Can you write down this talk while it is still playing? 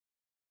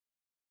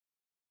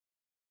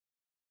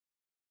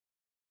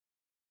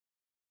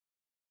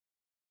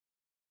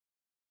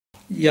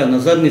Ja, na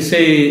zadnji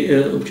seji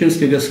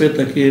občinskega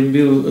sveta, ki je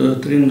bil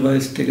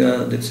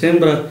 23.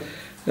 decembra,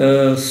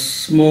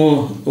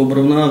 smo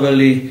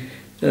obravnavali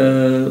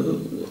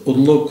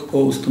odlok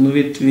o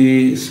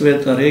ustanovitvi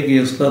sveta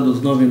regije v skladu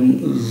z novim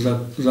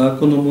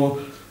zakonom o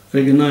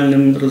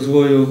regionalnem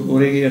razvoju v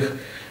regijah.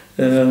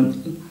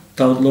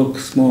 Ta odlok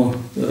smo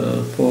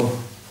po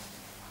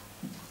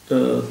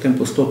tem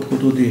postopku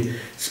tudi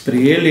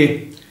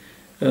sprejeli.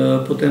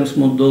 Potem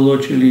smo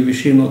določili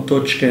višino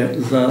točke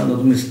za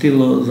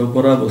nadomestilo za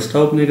uporabo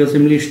stavbnega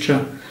zemljišča.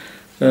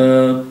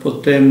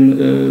 Potem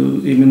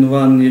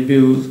imenovan je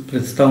bil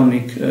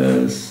predstavnik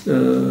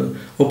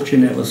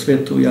občine v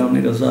svetu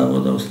javnega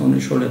zavoda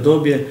Osnovne šole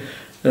Dobje.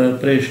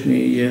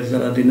 Prejšnji je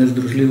zaradi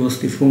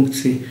nezdružljivosti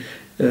funkcij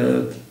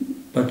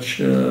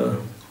pač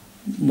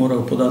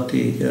moral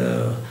podati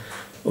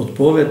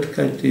odpoved,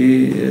 kajti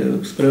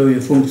sprejel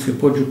je funkcijo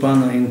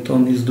podžupana in to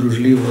ni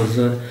združljivo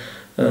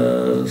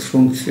s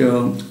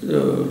funkcijo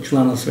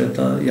člana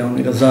sveta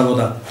javnega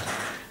zavoda.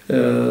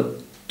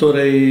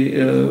 Torej,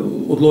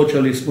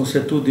 odločali smo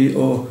se tudi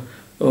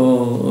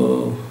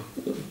o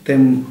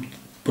tem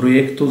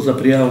projektu za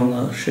prijavo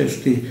na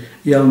 6.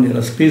 javni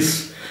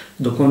razpis.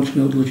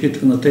 Dokončne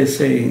odločitve na tej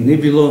seji ni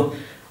bilo,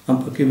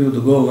 ampak je bil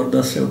dogovor,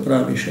 da se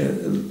opravi še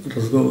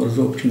razgovor z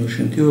občino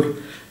Šentjur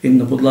in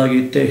na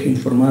podlagi teh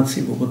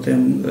informacij bo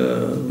potem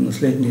v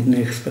naslednjih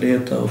dneh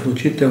sprejeta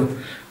odločitev,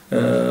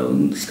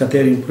 s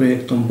katerim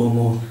projektom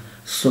bomo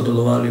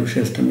sodelovali v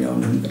 6.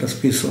 javnem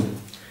razpisu.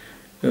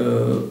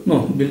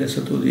 No, bile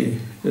so tudi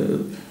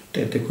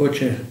te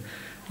tekoče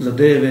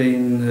zadeve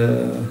in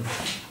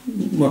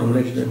moram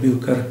reči, da je bil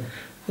kar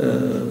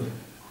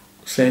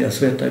seja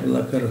sveta je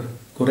bila kar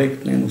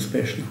korektna in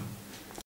uspešna.